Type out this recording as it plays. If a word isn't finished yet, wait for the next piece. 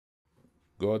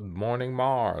Good morning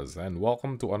Mars, and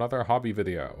welcome to another hobby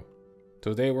video.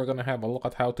 Today we're gonna have a look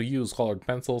at how to use colored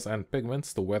pencils and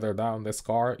pigments to weather down this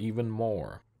car even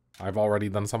more. I've already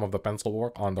done some of the pencil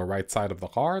work on the right side of the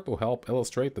car to help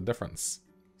illustrate the difference.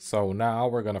 So now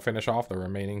we're gonna finish off the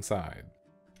remaining side.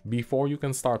 Before you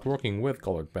can start working with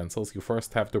colored pencils, you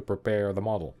first have to prepare the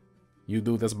model. You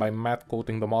do this by matte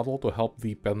coating the model to help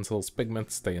the pencil's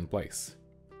pigments stay in place.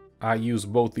 I use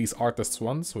both these artist's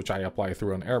ones, which I apply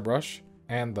through an airbrush,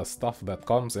 and the stuff that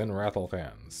comes in rattle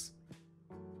cans.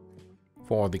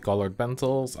 For the colored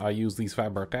pencils, I use these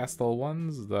Faber-Castell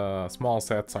ones. The small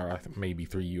sets are maybe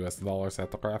 $3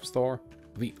 at the craft store.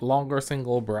 The longer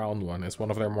single brown one is one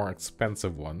of their more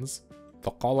expensive ones.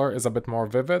 The color is a bit more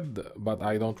vivid, but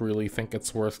I don't really think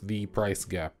it's worth the price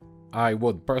gap. I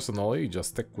would personally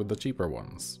just stick with the cheaper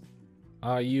ones.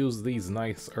 I use these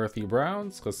nice earthy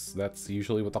browns, because that's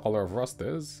usually what the color of rust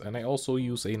is, and I also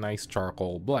use a nice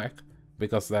charcoal black,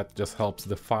 because that just helps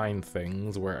define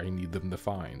things where I need them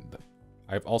defined.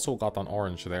 I've also got an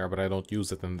orange there, but I don't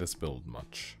use it in this build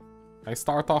much. I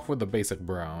start off with the basic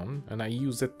brown, and I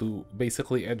use it to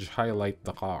basically edge highlight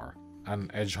the car.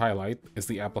 An edge highlight is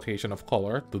the application of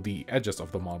color to the edges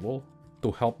of the model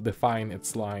to help define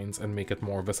its lines and make it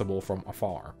more visible from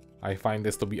afar. I find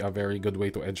this to be a very good way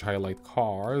to edge highlight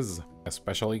cars,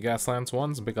 especially Gaslands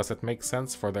ones, because it makes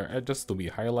sense for their edges to be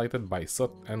highlighted by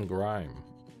soot and grime.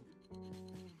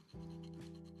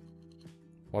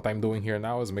 What I'm doing here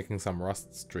now is making some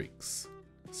rust streaks.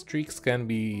 Streaks can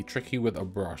be tricky with a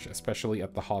brush, especially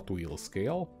at the Hot Wheels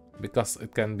scale, because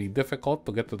it can be difficult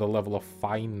to get to the level of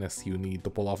fineness you need to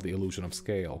pull off the illusion of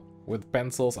scale. With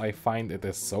pencils, I find it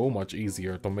is so much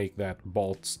easier to make that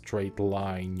bolt straight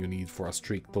line you need for a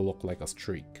streak to look like a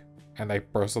streak. And I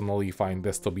personally find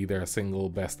this to be their single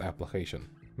best application,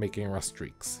 making rust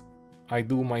streaks. I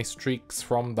do my streaks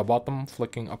from the bottom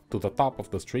flicking up to the top of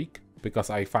the streak,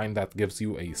 because I find that gives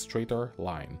you a straighter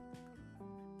line.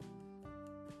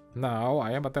 Now, I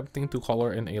am attempting to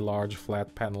color in a large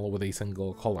flat panel with a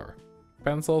single color.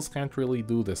 Pencils can't really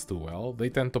do this too well. They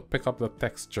tend to pick up the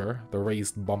texture, the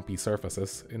raised bumpy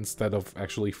surfaces, instead of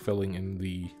actually filling in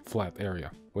the flat area,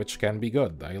 which can be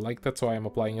good. I like that, so I am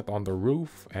applying it on the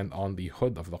roof and on the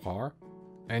hood of the car.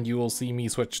 And you will see me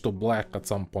switch to black at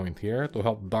some point here to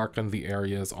help darken the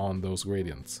areas on those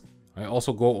gradients. I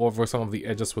also go over some of the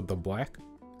edges with the black,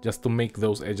 just to make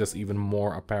those edges even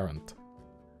more apparent.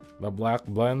 The black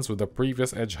blends with the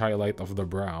previous edge highlight of the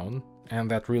brown, and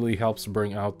that really helps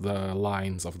bring out the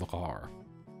lines of the car.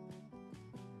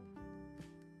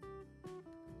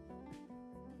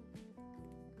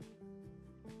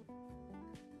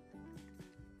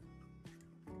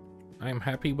 I'm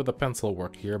happy with the pencil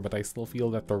work here, but I still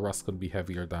feel that the rust could be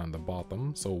heavier down the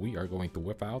bottom, so we are going to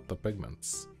whip out the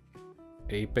pigments.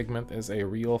 A pigment is a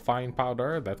real fine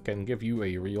powder that can give you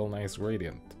a real nice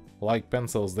gradient. Like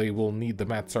pencils, they will need the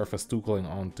matte surface to cling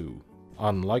onto.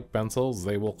 Unlike pencils,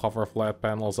 they will cover flat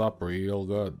panels up real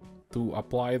good. To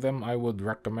apply them, I would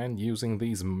recommend using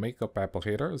these makeup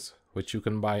applicators, which you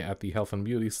can buy at the health and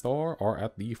beauty store or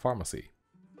at the pharmacy.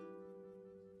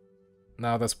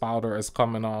 Now this powder is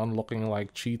coming on looking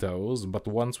like Cheetos, but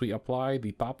once we apply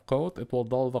the top coat, it will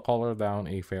dull the color down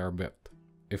a fair bit.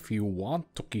 If you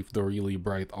want to keep the really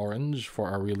bright orange for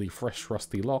a really fresh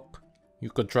rusty look, you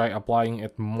could try applying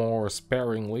it more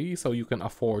sparingly so you can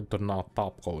afford to not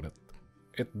top coat it.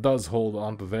 It does hold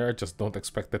onto there, just don't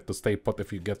expect it to stay put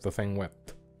if you get the thing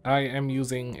wet. I am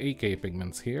using AK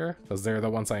pigments here, because they're the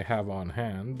ones I have on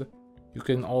hand. You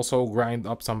can also grind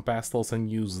up some pastels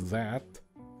and use that,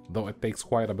 though it takes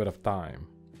quite a bit of time.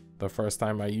 The first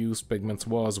time I used pigments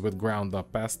was with ground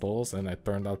up pastels, and it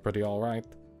turned out pretty alright.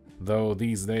 Though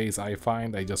these days I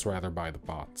find I just rather buy the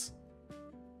pots.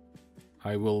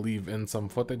 I will leave in some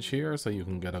footage here so you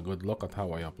can get a good look at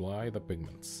how I apply the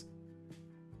pigments.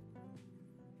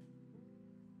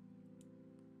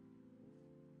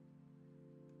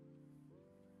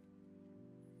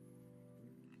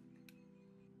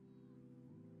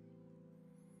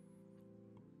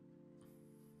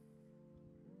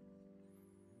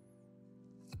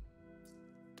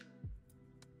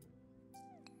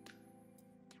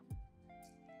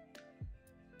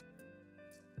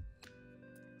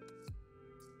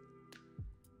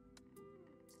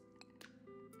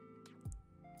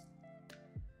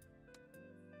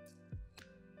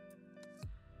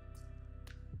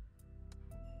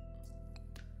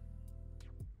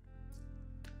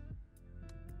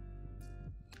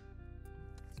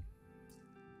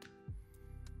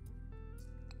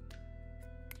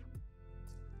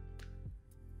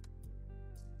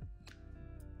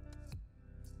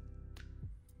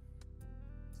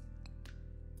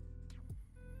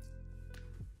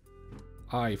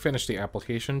 I finished the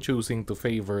application choosing to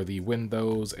favor the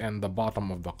windows and the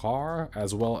bottom of the car,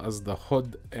 as well as the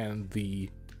hood and the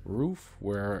roof,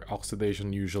 where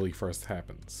oxidation usually first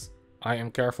happens. I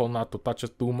am careful not to touch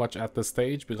it too much at this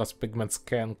stage because pigments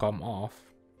can come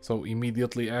off, so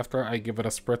immediately after I give it a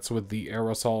spritz with the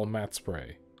aerosol matte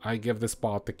spray. I give this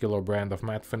particular brand of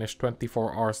matte finish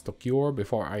 24 hours to cure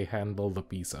before I handle the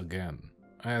piece again.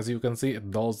 As you can see, it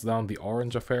dulls down the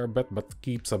orange a fair bit but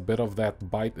keeps a bit of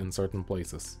that bite in certain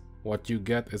places. What you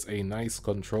get is a nice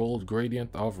controlled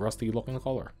gradient of rusty looking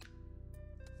color.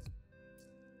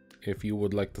 If you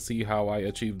would like to see how I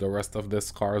achieve the rest of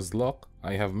this car's look,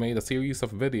 I have made a series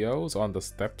of videos on the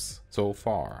steps so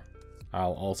far.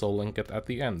 I'll also link it at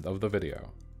the end of the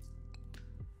video.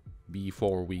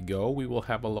 Before we go, we will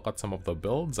have a look at some of the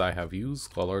builds I have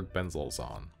used colored pencils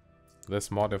on.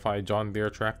 This modified John Deere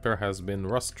tractor has been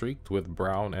rust-streaked with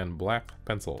brown and black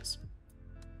pencils.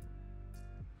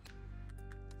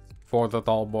 For the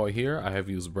tall boy here, I have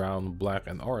used brown, black,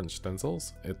 and orange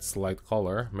stencils. Its light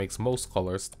color makes most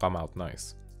colors come out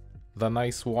nice. The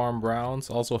nice warm browns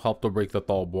also help to break the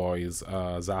tall boy's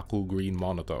Zaku green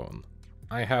monotone.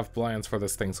 I have plans for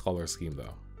this thing's color scheme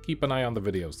though. Keep an eye on the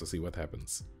videos to see what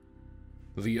happens.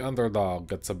 The underdog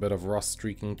gets a bit of rust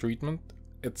streaking treatment.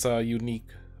 It's a unique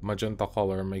magenta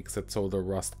color, makes it so the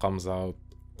rust comes out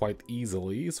quite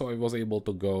easily, so I was able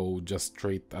to go just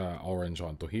straight orange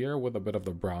onto here with a bit of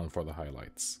the brown for the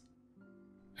highlights.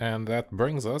 And that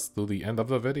brings us to the end of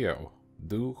the video.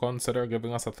 Do consider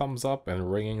giving us a thumbs up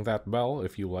and ringing that bell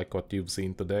if you like what you've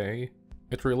seen today.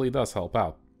 It really does help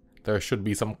out. There should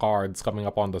be some cards coming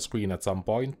up on the screen at some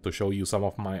point to show you some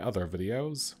of my other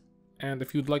videos. And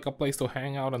if you'd like a place to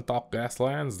hang out and talk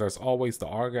Gaslands, there's always the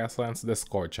Our Gaslands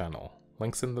Discord channel.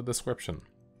 Links in the description.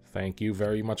 Thank you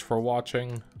very much for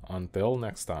watching. Until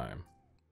next time.